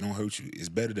 It don't hurt you. It's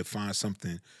better to find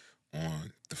something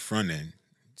on the front end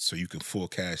so you can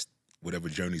forecast whatever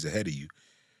journey's ahead of you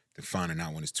than finding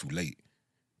out when it's too late.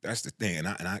 That's the thing. And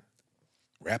I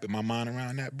wrapping my mind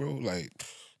around that, bro, like,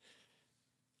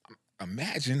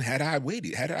 imagine had I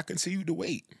waited, had I continued to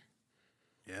wait.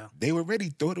 Yeah. They already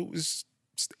thought it was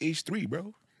stage 3,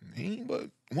 bro. Ain't but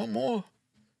one more.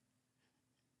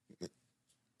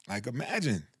 Like,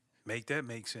 imagine. Make that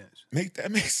make sense. Make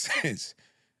that make sense.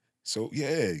 So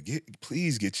yeah,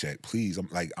 please get checked. Please.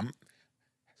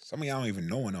 Some of y'all don't even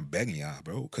know, and I'm begging y'all,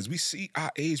 bro. Cause we see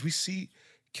our age, we see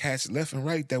cats left and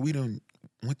right that we done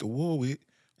went to war with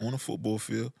on a football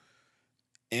field,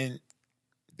 and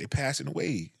they passing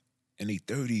away in their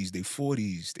 30s, their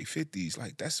 40s, their 50s.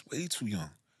 Like, that's way too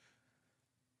young.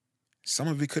 Some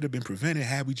of it could have been prevented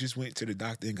had we just went to the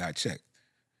doctor and got checked.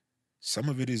 Some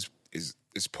of it is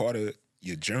part of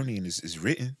your journey and is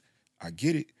written. I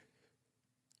get it.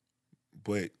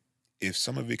 But if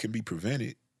some of it can be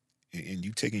prevented and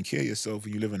you taking care of yourself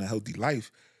and you living a healthy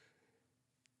life,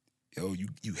 yo,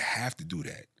 you have to do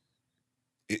that.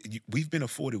 We've been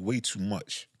afforded way too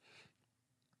much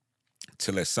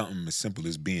to let something as simple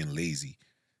as being lazy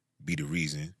be the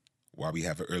reason why we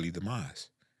have an early demise.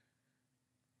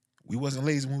 We wasn't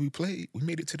lazy when we played. We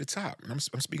made it to the top. And I'm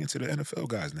speaking to the NFL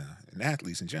guys now and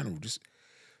athletes in general.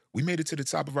 We made it to the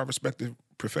top of our respective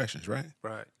professions, right?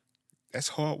 Right. That's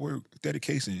hard work,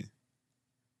 dedication.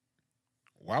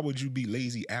 Why would you be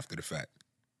lazy after the fact?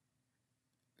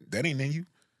 That ain't in you.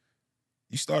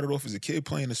 You started off as a kid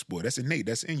playing a sport. That's innate.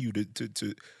 That's in you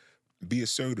to be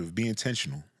assertive, be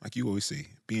intentional. Like you always say,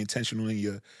 be intentional in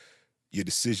your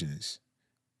decisions,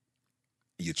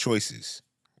 your choices.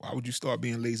 Why would you start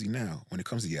being lazy now when it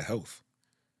comes to your health?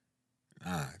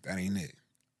 Nah, that ain't it.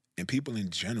 And people in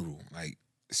general, like,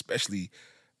 especially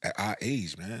at our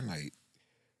age, man, like,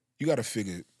 you got to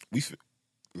figure,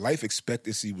 life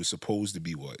expectancy was supposed to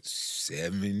be, what,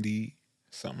 70,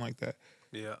 something like that?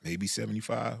 Yeah. Maybe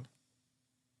 75.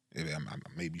 Maybe I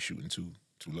may be shooting too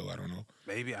low, I don't know.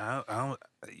 Maybe, I don't.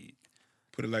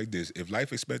 Put it like this, if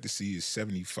life expectancy is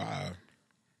 75,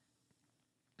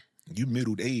 you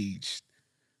middle-aged,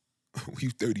 you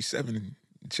 37 and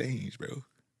change, bro.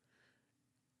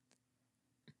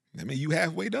 I mean, you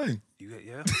halfway done.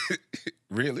 Yeah.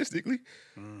 Realistically.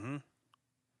 Mm-hmm.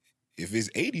 If it's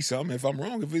 80-something, if I'm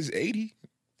wrong, if it's 80,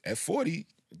 at 40,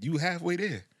 you halfway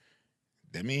there.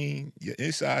 That mean your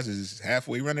insides is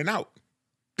halfway running out.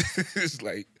 It's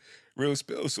like real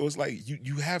spill. So it's like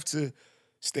you have to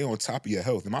stay on top of your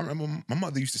health. And I remember my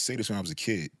mother used to say this when I was a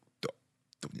kid.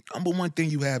 The number one thing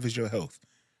you have is your health.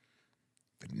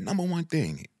 The number one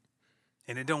thing.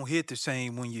 And it don't hit the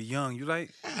same when you're young. You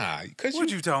like, cause what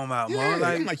you talking about, yeah, Mom?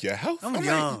 I'm like, your health? I'm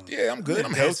young. Like, yeah, I'm good.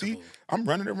 I'm healthy. Invincible. I'm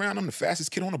running around. I'm the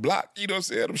fastest kid on the block. You know what I'm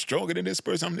saying? I'm stronger than this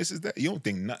person. I'm this is that. You don't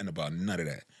think nothing about none of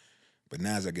that. But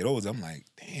now as I get older, I'm like,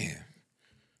 damn,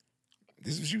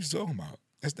 this is what you was talking about.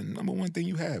 That's the number one thing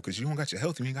you have because you don't got your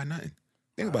health. You ain't got nothing.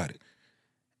 Think about it.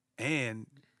 And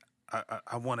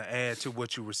I want to add to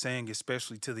what you were saying,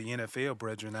 especially to the NFL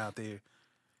brethren out there.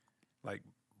 Like,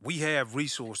 we have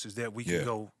resources that we can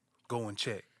go and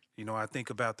check. You know, I think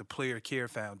about the Player Care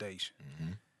Foundation.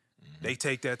 Mm-hmm. Mm-hmm. They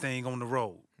take that thing on the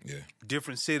road. Yeah.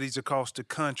 Different cities across the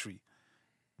country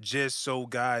just so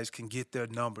guys can get their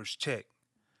numbers checked.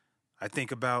 I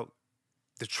think about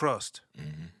the trust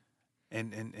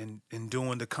and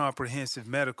doing the comprehensive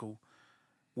medical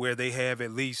where they have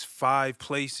at least 4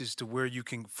 places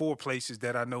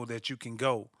that I know that you can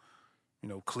go. You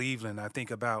know, Cleveland, I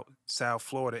think about South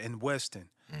Florida and Weston.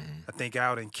 Mm-hmm. I think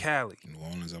out in Cali. New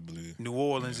Orleans, I believe. New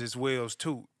Orleans as well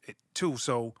too.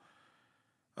 So,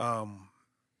 man,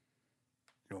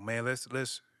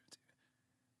 let's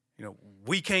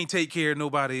we can't take care of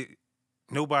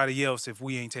nobody else if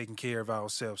we ain't taking care of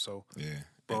ourselves. So,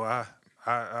 bro,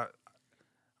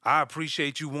 I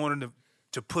appreciate you wanting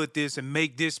to put this and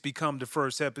make this become the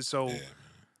first episode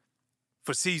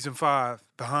for season 5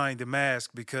 Behind the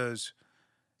Mask because,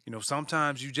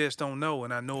 sometimes you just don't know.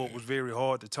 And I know it was very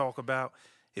hard to talk about.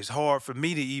 It's hard for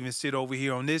me to even sit over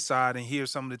here on this side and hear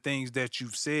some of the things that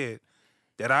you've said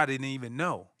that I didn't even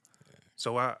know. Yeah.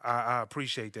 So I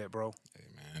appreciate that, bro. Hey,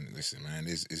 man, listen, man,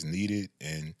 it's needed.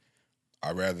 And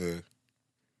I'd rather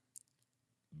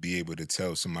be able to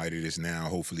tell somebody this now.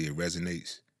 Hopefully it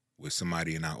resonates with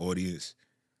somebody in our audience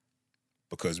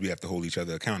because we have to hold each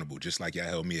other accountable, just like y'all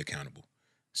held me accountable.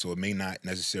 So it may not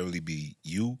necessarily be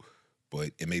you,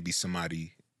 but it may be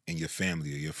somebody in your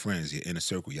family or your friends, your inner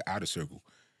circle, your outer circle.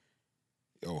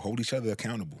 hold each other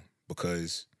accountable,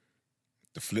 because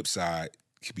the flip side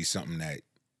could be something that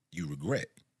you regret.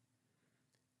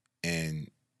 And,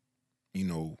 you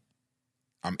know,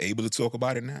 I'm able to talk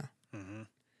about it now. Mm-hmm.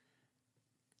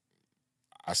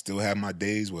 I still have my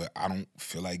days where I don't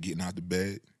feel like getting out of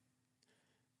bed,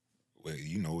 where,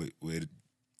 you know, where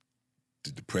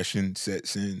the depression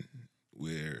sets in,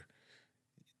 where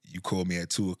you call me at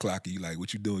 2 o'clock and you like,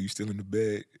 what you doing? You still in the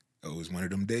bed? Oh, it's one of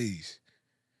them days.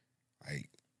 Like,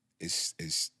 it's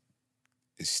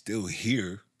still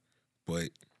here, but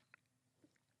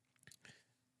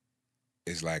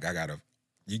it's like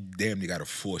you damn near gotta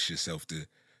force yourself to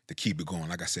keep it going,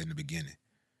 like I said in the beginning,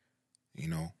 you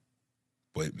know?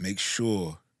 But make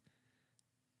sure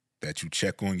that you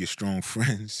check on your strong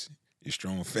friends, your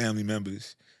strong family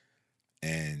members,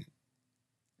 and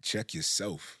check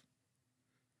yourself.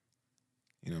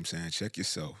 You know what I'm saying? Check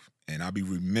yourself. And I'll be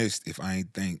remiss if I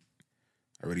ain't I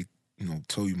already, you know,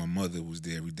 told you my mother was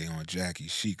there every day on Jackie,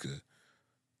 Sheikah,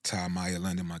 Ty, Maya,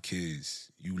 London, my kids,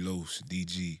 you Los,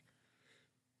 DG.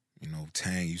 You know,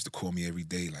 Tang used to call me every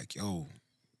day like, yo,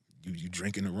 you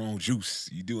drinking the wrong juice.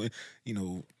 You doing, you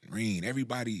know, Reen,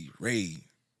 everybody, Ray,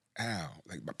 Al,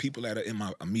 like my people that are in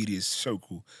my immediate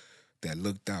circle that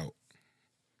looked out.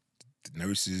 The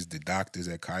nurses, the doctors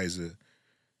at Kaiser,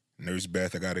 Nurse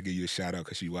Beth, I got to give you a shout out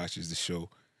because she watches the show,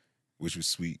 which was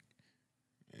sweet.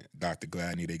 Dr.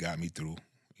 Gladney, they got me through,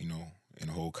 you know, and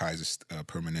the whole Kaiser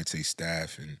Permanente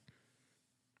staff, and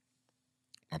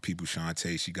my people,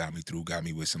 Shantae, she got me through, got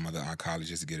me with some other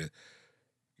oncologists to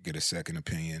get a second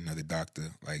opinion, another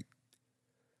doctor. Like,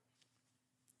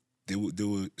 there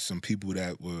were some people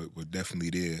that were definitely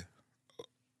there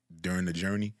during the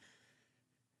journey.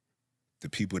 The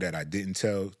people that I didn't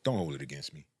tell, don't hold it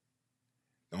against me.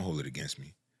 Don't hold it against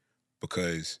me.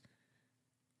 Because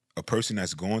a person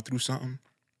that's going through something,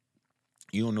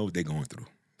 you don't know what they're going through.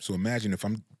 So imagine if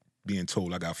I'm being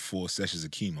told I got 4 sessions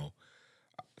of chemo.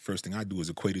 First thing I do is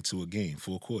equate it to a game,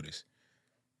 4 quarters.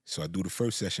 So I do the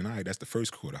first session, all right, that's the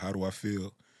first quarter. How do I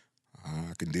feel?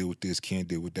 I can deal with this, can't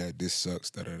deal with that, this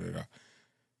sucks, da-da-da-da.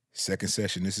 Second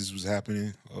session, this is what's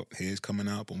happening. Oh, hair's coming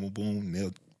out, boom, boom,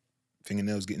 boom,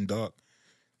 fingernails getting dark.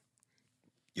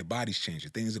 Your body's changing,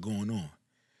 things are going on.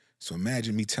 So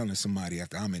imagine me telling somebody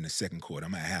after I'm in the second quarter,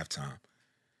 I'm at halftime.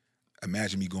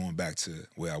 Imagine me going back to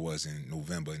where I was in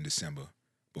November and December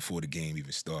before the game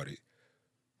even started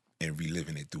and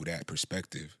reliving it through that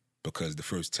perspective, because the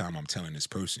first time I'm telling this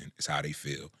person is how they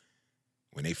feel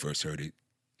when they first heard it,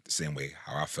 the same way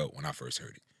how I felt when I first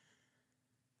heard it.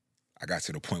 I got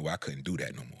to the point where I couldn't do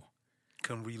that no more.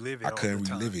 Couldn't relive it. I couldn't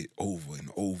relive it over and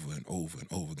over and over and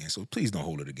over again. So please don't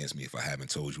hold it against me if I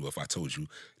haven't told you, if I told you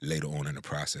later on in the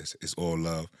process. It's all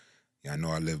love. Yeah, I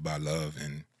know I live by love.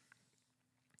 And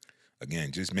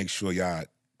again, just make sure y'all,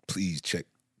 please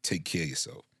take care of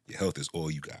yourself. Your health is all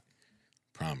you got.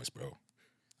 Promise, bro.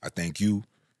 I thank you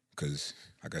because,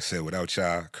 like I said, without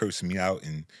y'all cursing me out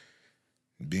and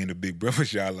being the big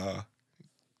brothers y'all are,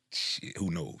 shit, who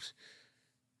knows?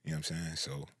 You know what I'm saying?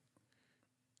 So,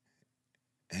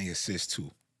 and your sis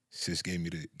too. Sis gave me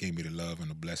the love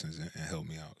and the blessings and helped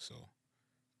me out. So,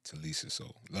 to Lisa, so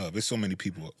love. There's so many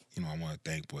people, you know, I want to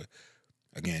thank, but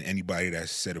again, anybody that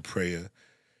said a prayer,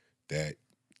 that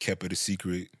kept it a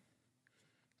secret,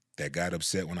 that got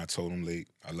upset when I told them late,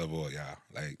 I love all y'all.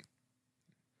 Like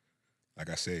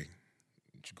I say,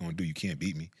 what you gonna do? You can't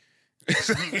beat me.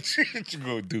 What you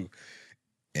gonna do?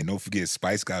 And don't forget,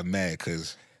 Spice got mad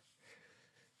because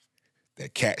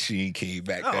that cat Sheen came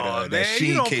back. That Sheen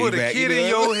you don't came put a back, kid you know in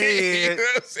your what I'm saying? head. You know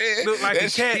what I'm saying? Look like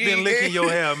That a cat Sheen been licking came- your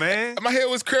hair, man. My hair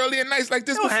was curly and nice like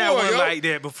this Don't before, have one yo. like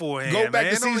that beforehand. Go back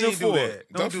man. to Don't season even 4. Do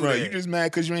that. Don't do front. that. You just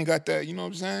mad because you ain't got that, you know what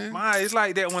I'm saying? It's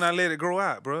like that when I let it grow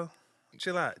out, bro.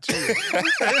 Chill out. Chill.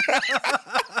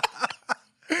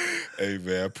 Hey,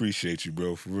 man, I appreciate you,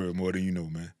 bro. For real, more than you know,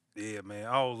 man. Yeah, man.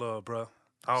 All love, bro.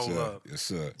 All Yes, sir. love. Yes,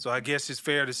 sir. So I guess it's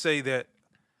fair to say that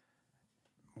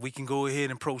we can go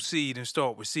ahead and proceed and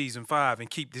start with season 5 and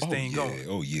keep this thing going.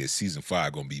 Oh, yeah. Season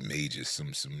 5 gonna be major.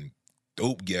 Some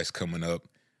dope guests coming up,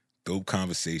 dope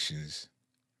conversations,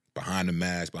 behind the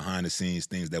mask, behind the scenes,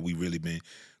 things that we really been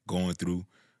going through.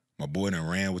 My boy done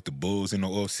ran with the Bulls in the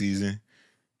offseason.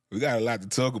 We got a lot to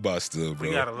talk about still, bro.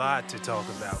 We got a lot to talk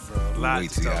about, bro. Wait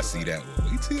till y'all see that one.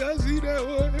 Wait till y'all see that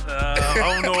one. I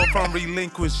don't know if I'm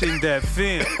relinquishing that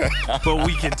film, but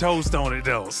we can toast on it,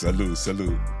 though.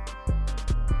 Salute.